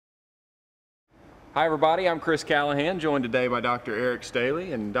Hi everybody, I'm Chris Callahan, joined today by Dr. Eric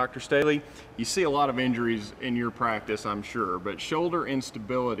Stehly. And Dr. Stehly, you see a lot of injuries in your practice, I'm sure, but shoulder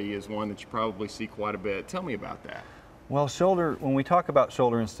instability is one that you probably see quite a bit. Tell me about that. Well, when we talk about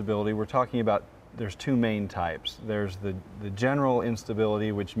shoulder instability, we're talking about there's two main types. There's the general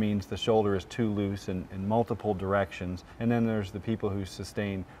instability, which means the shoulder is too loose in multiple directions. And then there's the people who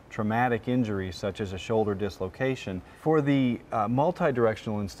sustain traumatic injuries, such as a shoulder dislocation. For the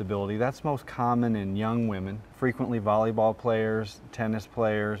multi-directional instability, that's most common in young women, frequently volleyball players, tennis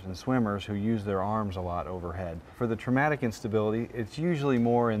players, and swimmers who use their arms a lot overhead. For the traumatic instability, it's usually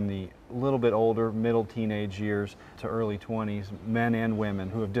more in the little bit older, middle teenage years to early 20s, men and women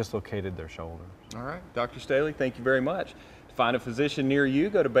who have dislocated their shoulders. All right, Dr. Stehly, thank you very much. To find a physician near you,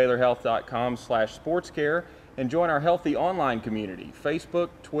 go to BaylorHealth.com/sportscare and join our healthy online community, Facebook,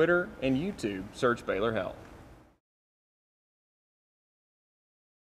 Twitter, and YouTube. Search Baylor Health.